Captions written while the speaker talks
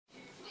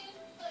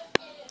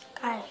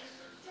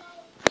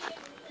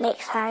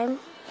next time.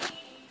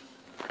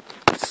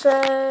 So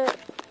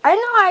I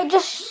know I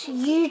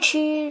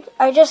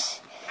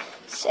just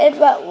said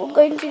what we're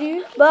going to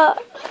do,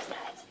 but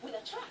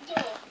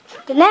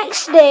the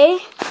next day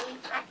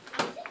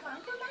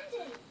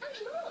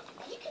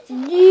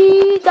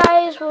you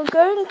guys were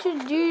going to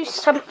do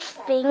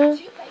something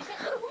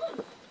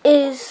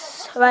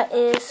that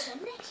is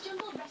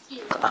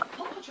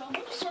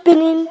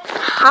spinning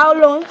how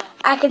long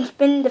I can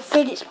spin the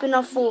fidget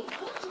spinner for.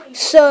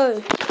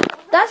 So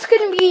that's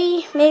gonna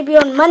be maybe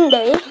on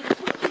Monday.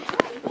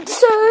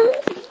 So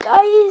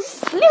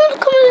guys, leave a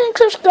comment and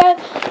subscribe.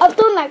 I've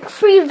done like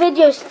 3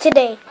 videos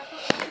today.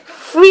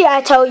 3,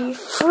 I tell you,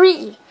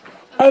 3.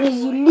 And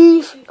you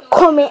leave a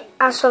comment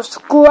and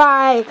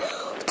subscribe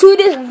to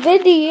this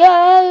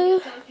video.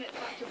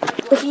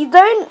 If you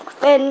don't,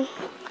 then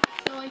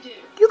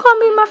you can't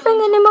be my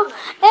friend anymore.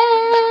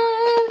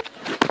 And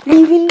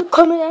leaving a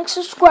comment and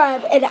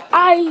subscribe, and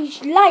I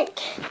like.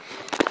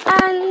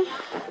 And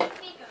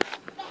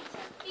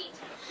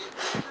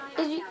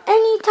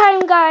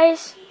anytime,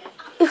 guys,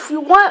 if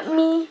you want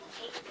me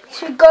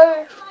to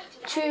go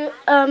to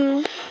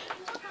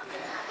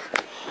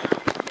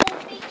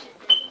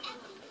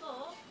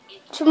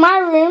my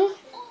room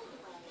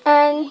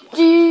and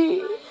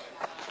do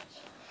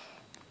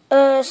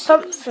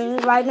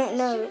something, I don't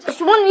know. If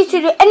you want me to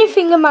do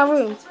anything in my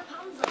room,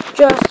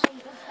 just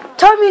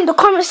tell me in the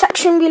comment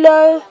section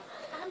below.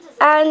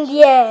 And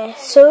yeah,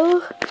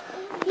 so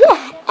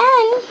yeah,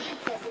 and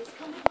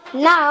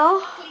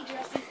now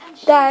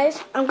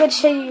guys, I'm going to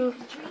show you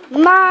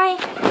my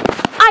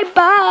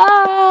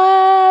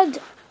iPad.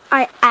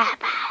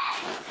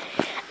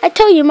 I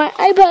tell you, my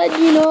iPad,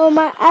 you know,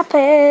 my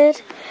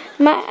iPad.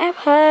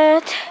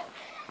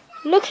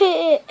 Look at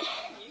it.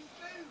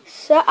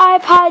 It's the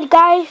iPad,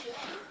 guys.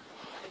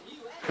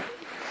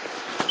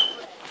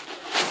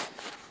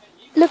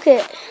 Look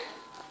at it.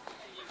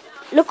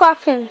 Look what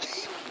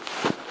happens.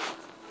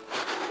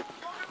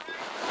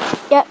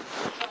 Yep.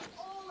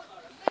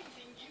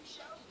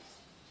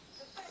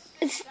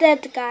 It's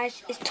dead,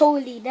 guys. It's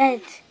totally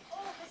dead.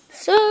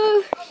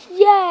 So,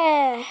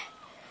 yeah.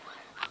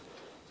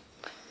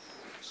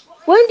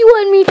 When do you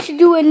want me to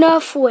do a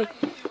Nerf one?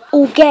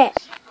 Or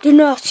get the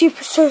Nerf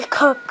Super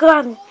Soaker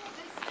gun?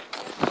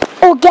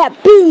 Or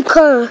get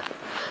Boomco?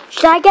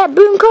 Should I get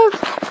Boomco?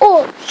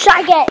 Or should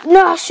I get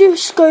Nerf Super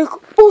Soaker?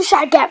 Or should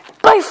I get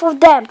both of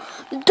them?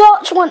 The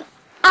Darts one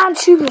and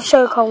Super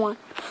Soaker one.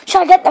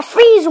 Should I get the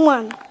Freeze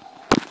one?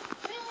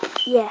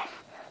 Yeah.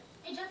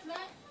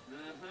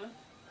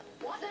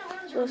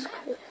 That's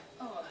cool.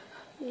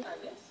 Yeah.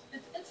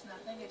 It's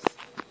nothing.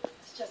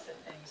 It's just a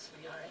thing,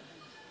 sweetheart.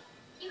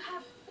 You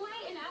have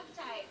quite an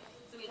appetite,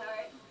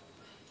 sweetheart.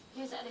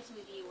 Here's the other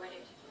smoothie you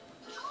ordered.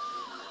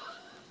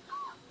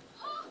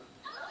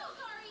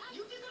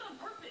 You did that on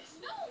purpose.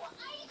 No,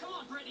 Come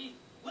on, Brittany.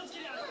 Let's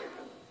get out of here.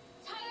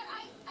 Tyler,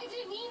 I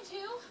didn't mean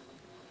to.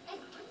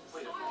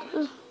 Wait a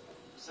moment.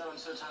 So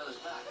Tyler's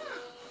back.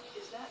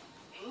 Is that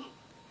paint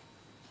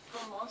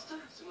from Monster?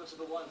 Similar to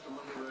the one from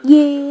when we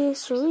were... Yeah,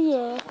 so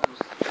yeah.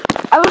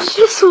 I was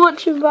just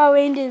watching Power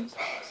Rangers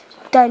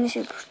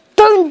Dinosaurs.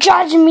 Don't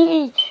judge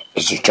me.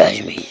 If you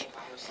judge me,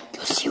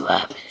 you'll see what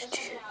happens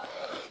to you.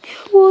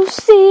 You will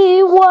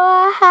see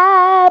what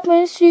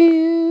happens to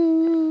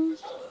you.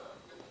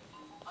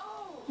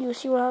 You'll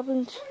see what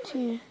happens to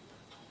you.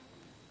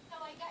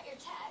 Oh, I got your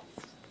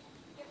text.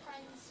 Your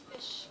friend's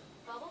fish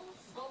Bubbles?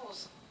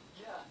 Bubbles?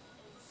 Yeah.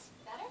 Is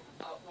better?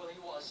 Well, he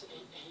was.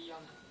 He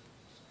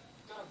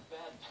got a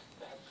bad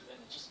and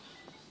it just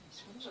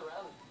swims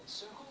around in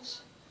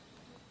circles.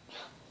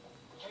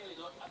 Kaylee,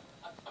 look,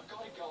 I've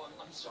got to go.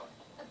 I'm sorry.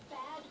 A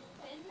bad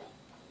fin?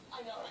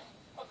 I know.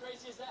 How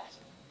crazy is that?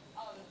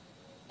 I'll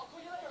call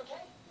you later,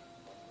 okay?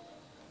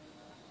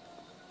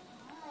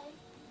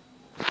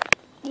 Bye.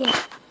 Yeah.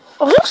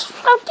 I'll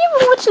keep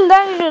watching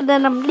that,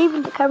 then I'm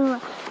leaving the camera.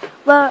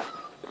 But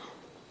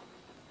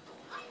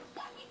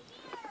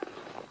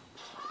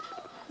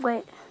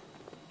wait.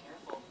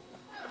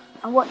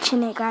 I'm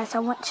watching it, guys.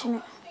 I'm watching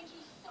it. Thank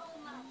you so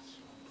much.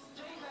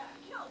 Stay back.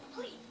 No,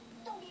 please,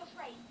 don't be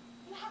afraid.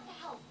 You have to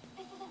help.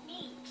 This isn't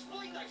me.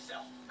 Explain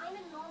thyself. I'm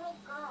a normal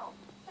girl.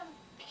 Some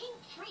pink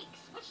freak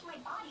switched my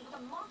body with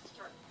a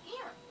monster.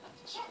 Here,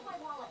 check my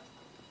wallet.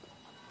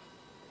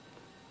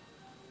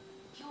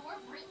 You're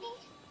Brittany?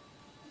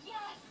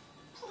 Yes.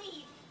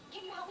 Please,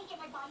 can you help me get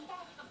my body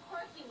back? Of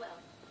course we will.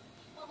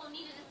 Well, we'll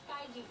need to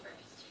disguise you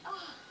first.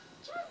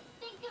 Just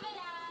think of it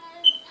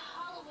as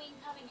Halloween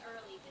coming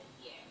early this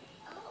year.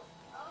 Oh,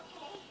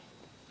 okay.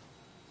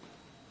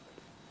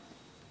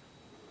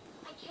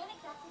 I can't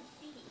exactly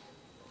see.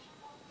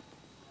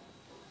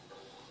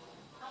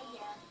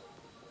 Yeah.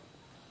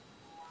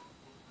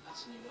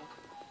 That's a new look.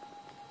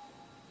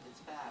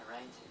 It's bad,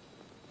 right?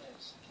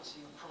 Yes, I can see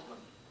the problem.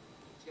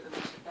 Get the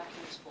monster back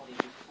in its body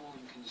before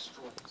you can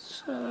destroy it.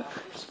 So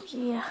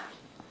yeah.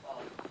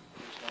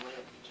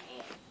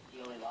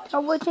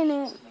 I'm watching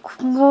it.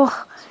 Whoa.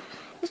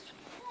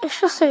 It's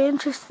just so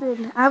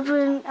interesting. I've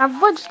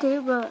watched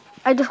it, but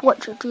I just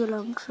watched it too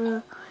long.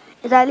 So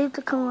If I leave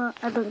the camera,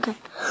 I don't care.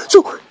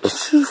 So,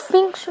 if you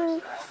think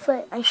so,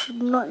 that I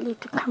should not leave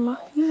the camera,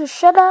 you just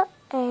shut up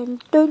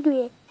and don't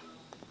do it.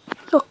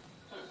 So,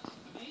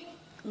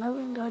 I'm not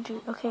going to do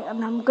it. Okay,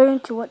 and I'm going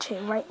to watch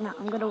it right now.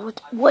 I'm going to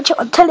watch it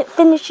until it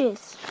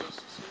finishes.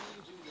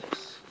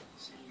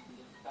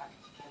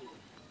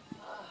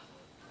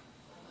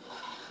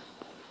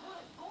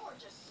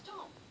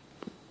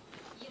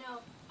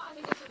 I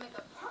think this would make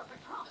a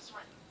perfect promise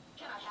ring.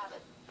 Can I have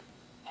it?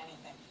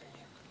 Anything for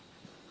you.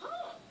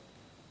 Huh?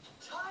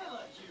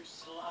 Tyler, you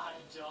sly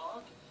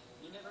dog.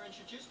 You never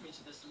introduced me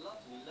to this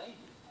lovely lady.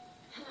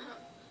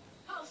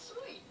 How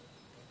sweet.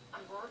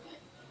 I'm Brittany.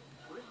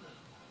 Brittany.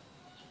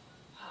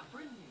 Ah,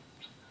 Brittany.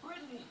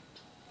 Brittany.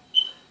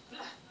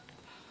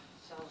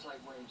 Sounds like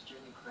waves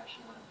gently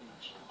crashing on a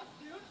beach.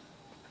 Dude,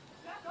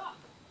 back off.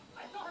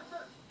 I saw her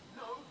first.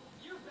 No,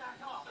 you back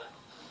off.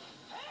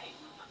 Hey!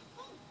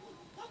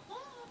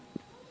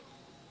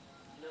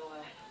 You know,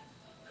 I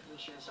couldn't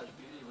share such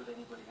beauty with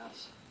anybody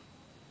else.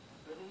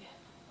 Brittany,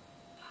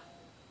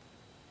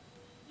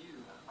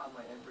 you are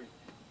my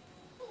everything.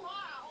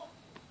 Wow.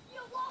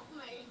 You love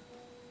me.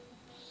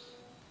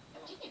 I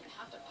didn't even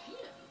have to paint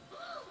it.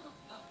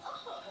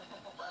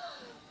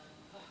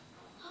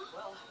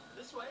 Well,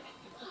 this way.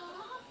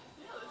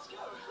 Yeah, let's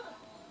go.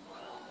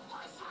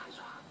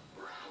 Cassandra,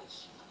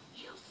 Ranch,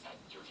 you said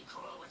Beauty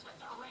Cruel was with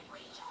the Red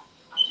Ranger.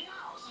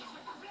 Now she's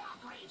with the Black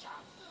Ranger.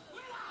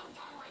 When I'm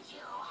done with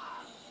you,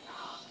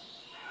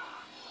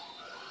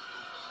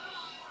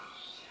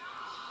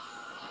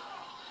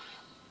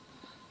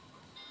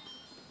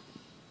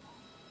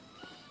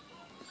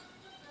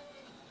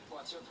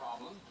 What's your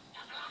problem?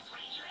 the Black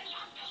Ranger is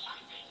up to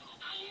something.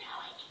 I know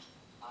it.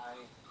 I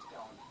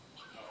don't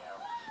care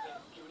if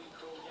Beauty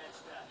Cruel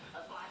gets the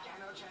black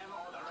anno gem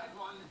or the red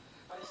one,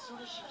 but as soon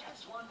as she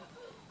gets one,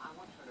 I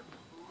want her to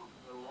prove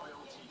her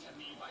loyalty to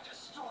me by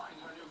destroying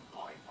her new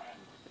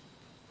boyfriend.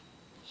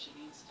 She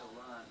needs to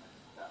learn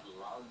that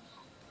love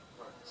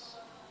hurts.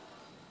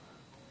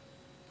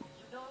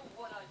 You know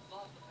what I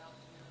love about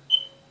you?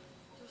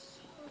 You're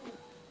so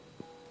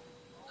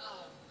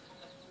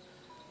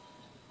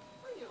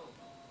real.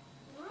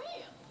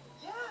 Real?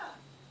 Yeah,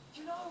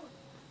 you know,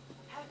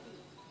 happy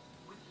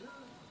with who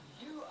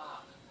you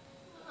are.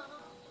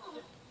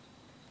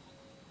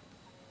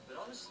 But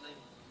honestly,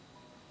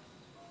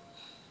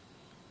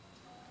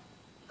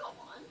 Go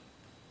on.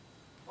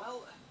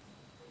 well,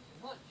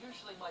 you're not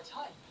usually my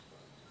type.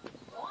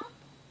 What?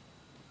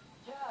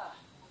 Yeah.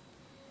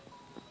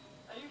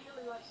 I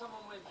usually like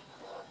someone with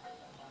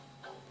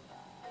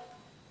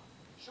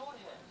short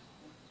hair.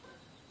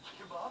 Like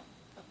your mom.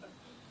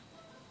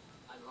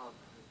 I love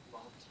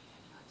bobbed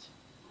haircut.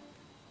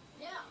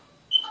 Yeah.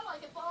 I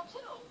like it bald too.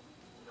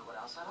 You know what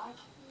else I like?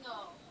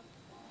 No.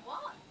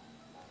 What?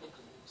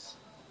 Nickels.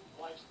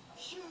 Like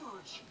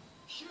huge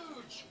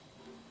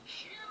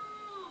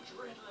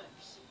red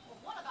lips. Well,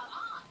 what about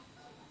eyes?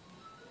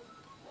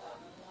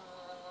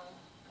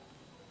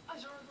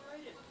 Eyes are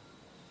overrated.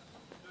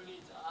 Who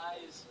needs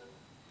eyes?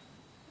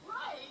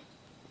 Right.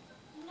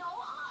 No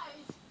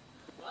eyes.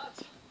 What? I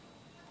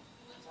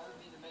don't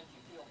mean to make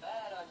you feel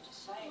bad. I'm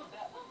just saying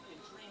that would be a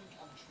dream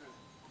come true.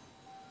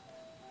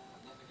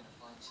 I'm never gonna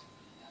find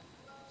somebody that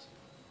good.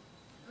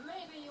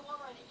 Maybe you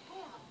already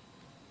have.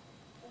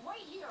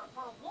 Wait here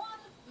for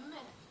 1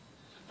 minute.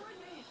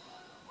 Brittany,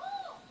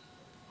 Oh.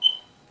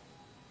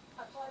 I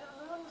fly to the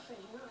moon for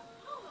you.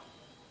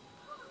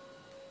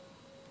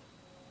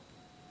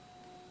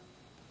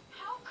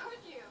 How could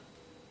you?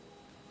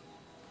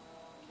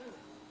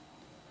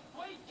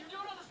 Wait, you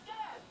don't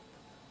understand.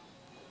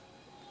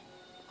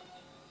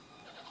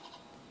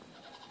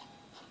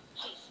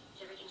 Case,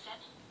 is everything set?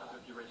 I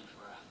hope you're ready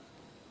for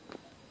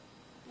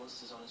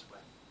Monster's on his way.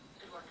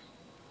 Good luck.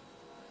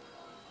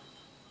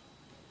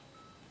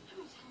 Who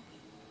tell me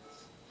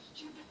this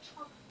stupid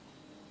trouble?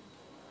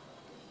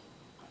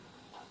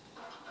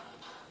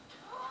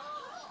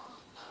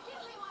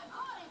 Give me my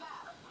body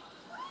back!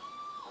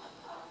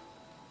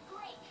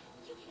 Great,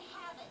 you can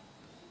have it.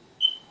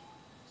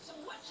 So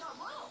what's your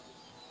move?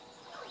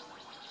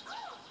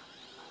 Oh,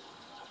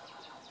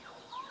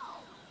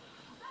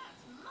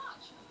 that's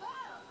much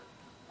better.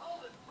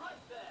 Hold it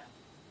right there.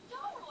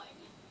 Darling,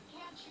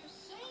 can't you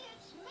see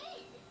it's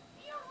me?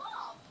 Your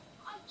mom.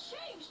 I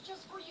changed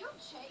just for you,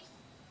 Chase.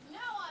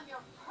 Now I'm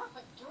your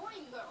perfect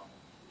dream girl.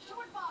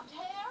 Short bobbed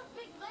hair,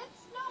 big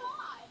lips, no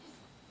eyes.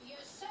 You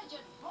said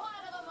you'd fly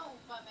to the moon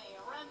for me,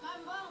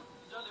 remember?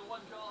 There's only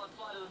one girl I'd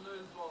fly to the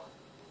moon for.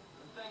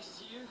 And thanks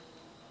to you,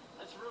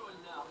 that's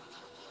ruined now.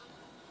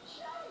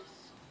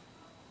 Chase!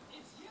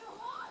 It's you.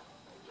 What?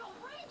 Your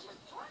rage is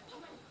tricked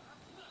me.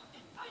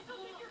 I still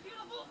think you're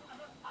beautiful.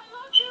 I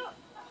love you.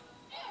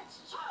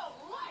 It's too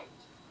late.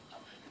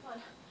 Come on,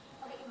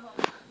 I'll get you home.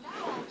 Now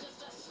I'll just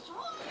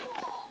destroy you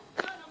all.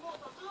 Dynamo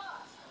the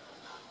blast.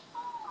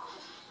 Oh,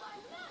 my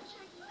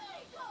magic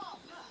makeup.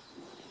 Good.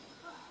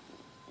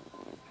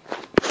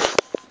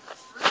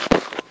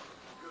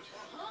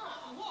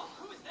 Whoa,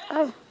 who is that?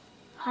 Oh,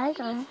 hi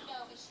guys. No,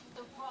 she's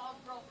the wrong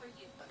girl for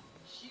you.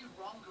 She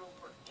wrong girl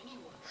for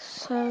anyone.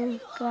 So So,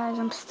 guys,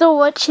 I'm still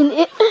watching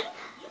it.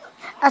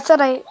 I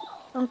said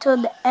until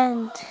the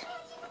end.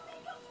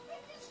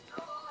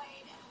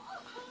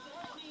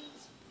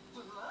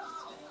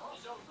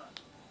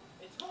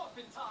 It's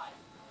morphin' time!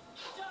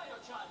 Dino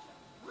Charger!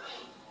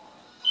 Ready!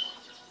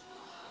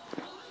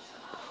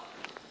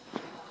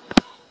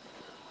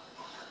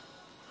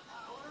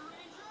 Power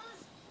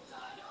Rangers!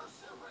 Dino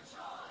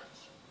Supercharge!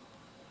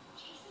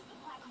 Chase is the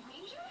Black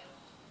Ranger?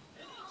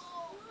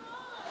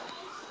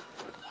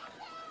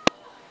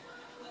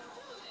 Let's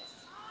do this!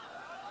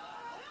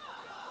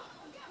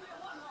 Give me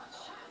one more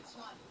chance,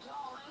 my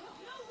darling!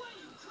 No way,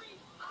 you creep!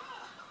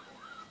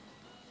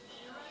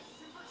 T-Rex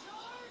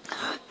Supercharge!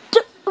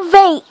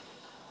 Wait.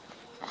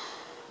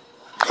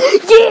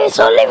 Yes,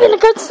 so leave in the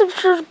comments,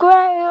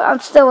 subscribe. I'm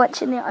still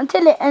watching it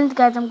until it ends,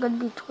 guys. I'm gonna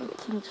be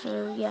talking,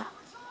 so yeah.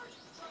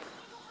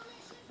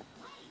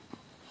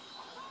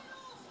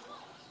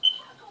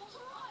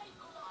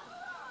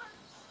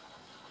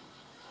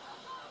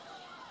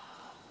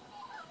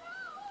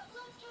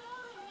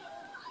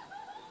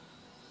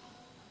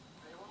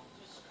 They won't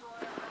destroy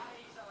her that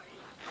easily.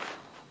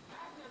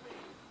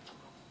 Activate!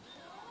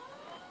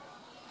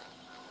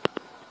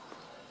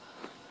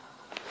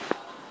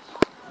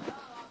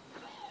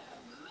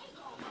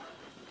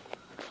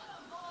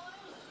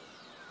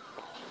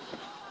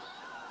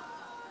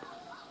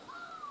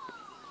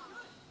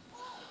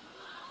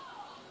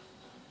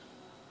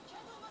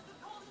 Kendall must have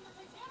called in the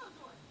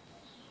Titanosaur!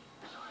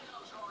 Dino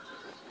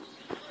Chargers!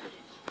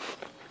 Engage!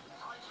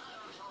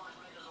 Titano Charge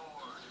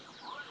Megazord!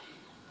 Ready!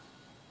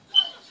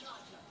 Dino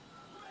Charger!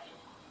 Ready!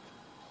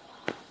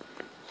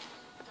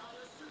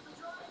 Dino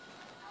Superdrive!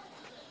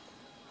 Activate!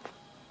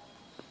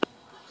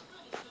 Let's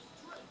finish this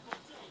dreadful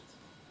date!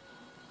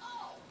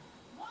 Oh!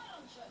 Why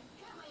don't you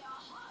give me a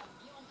hug,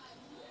 you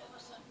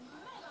magnificent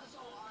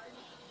Megazord!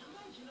 You're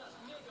making us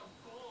mega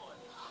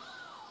bored!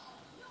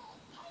 You'll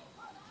pay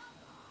for that!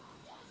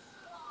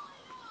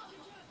 You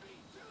can't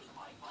beat two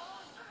Spike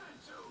Balls and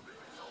two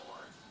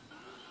Megazords!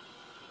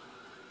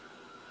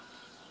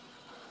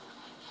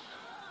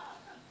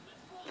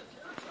 Let's pull the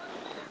Terracharge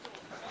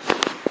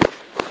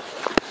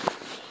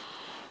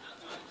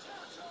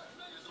Megazord!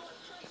 Megazord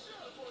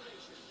Transfer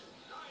Formation!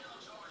 Dino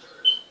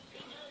Chargers!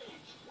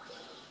 Engage!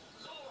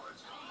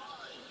 Zords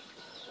combine!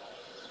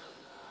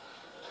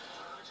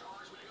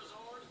 Terracharge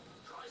Megazord!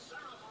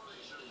 Tricera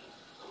Formation!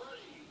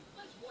 Ready!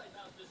 Let's wipe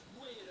out this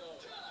weirdo!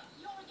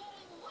 You're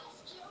getting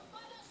rescued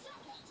by the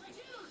second!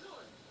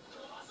 Titanosaur!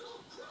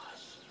 Colossal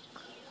Crush!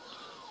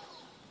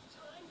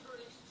 Time for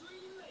an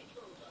extreme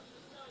makeover!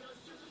 Dino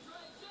Super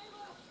Drive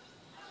Saber!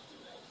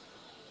 Activate!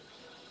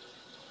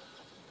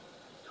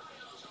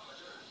 Dino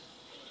Chargers!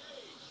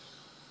 Engage!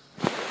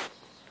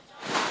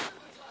 Dino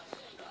Super Drive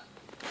Saber!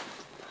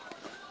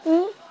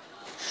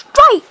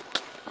 Strike!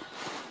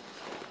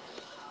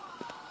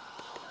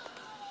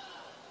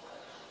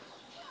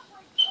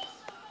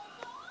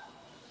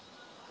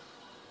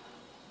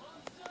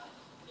 Monster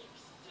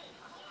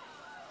extinct!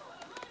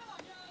 Right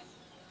on, guys!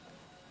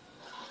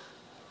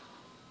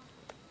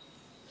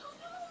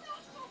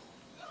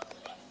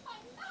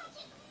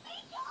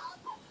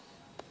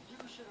 You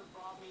should have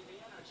brought me the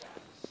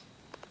Energize.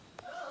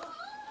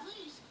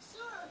 Please,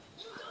 sir,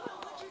 you don't know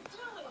what you're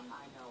doing.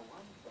 I know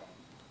one thing.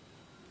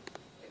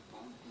 It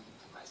won't be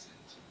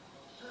pleasant.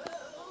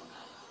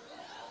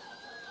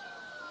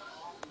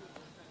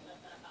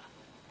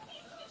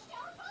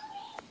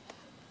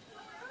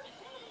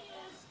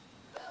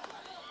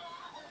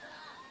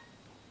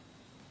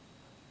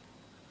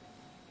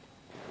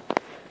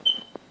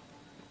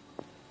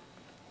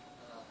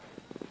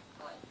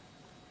 Hi.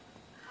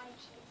 Hi,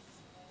 Chase.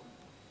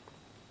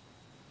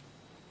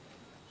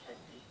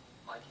 Katie,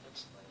 I can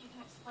explain. You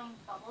can explain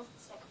Bubbles the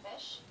sick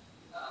fish.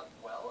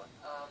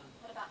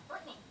 What about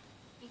Brittany?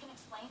 You can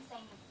explain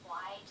saying you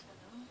fly to the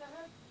moon for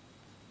her.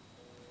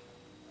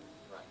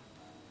 Right.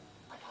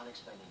 I can't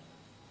explain it.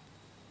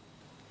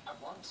 I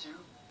want to,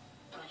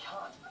 but I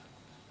can't.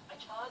 I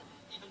can't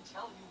even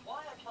tell you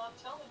why I can't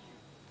tell you.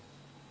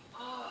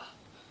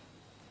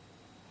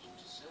 You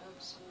deserve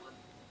someone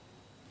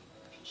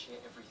who can share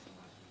everything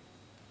with you.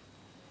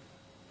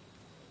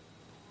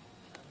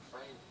 And I'm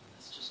afraid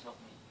that's just not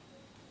me.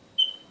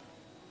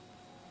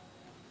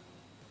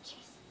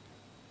 Chase.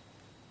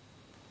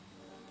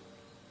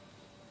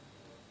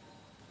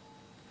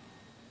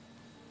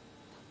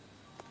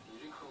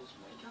 Beauty calls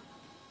makeup?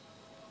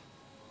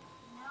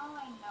 Now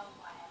I know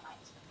why I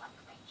liked the Black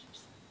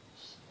Rangers.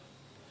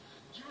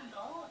 You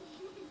know?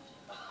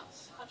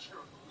 Such a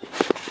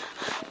relief.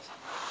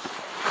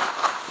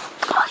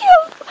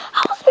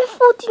 I was been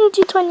 14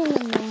 to 20.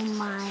 Never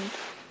mind.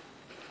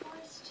 Of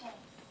course,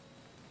 Chase.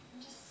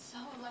 I'm just so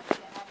lucky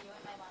to have you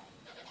in my life.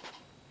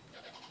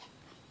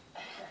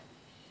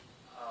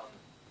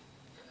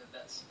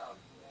 That's,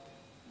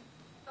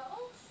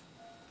 Bubbles?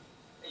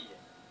 yeah.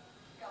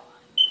 Go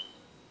on.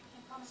 I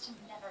promise to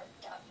never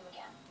doubt you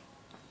again.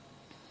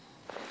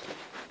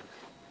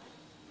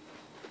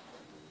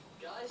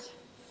 Guys,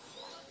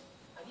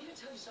 I need to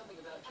tell you something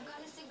about I've got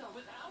a signal.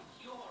 Without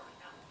your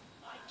help,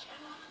 I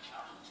cannot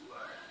come to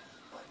Earth.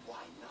 But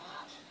why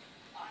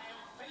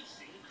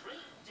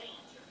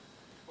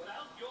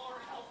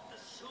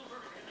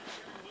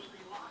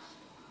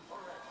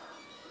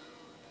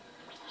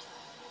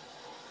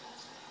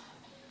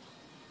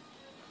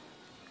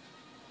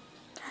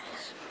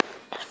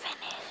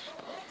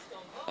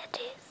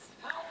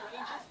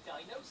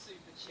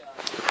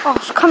Oh,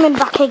 it's coming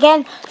back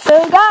again. So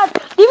that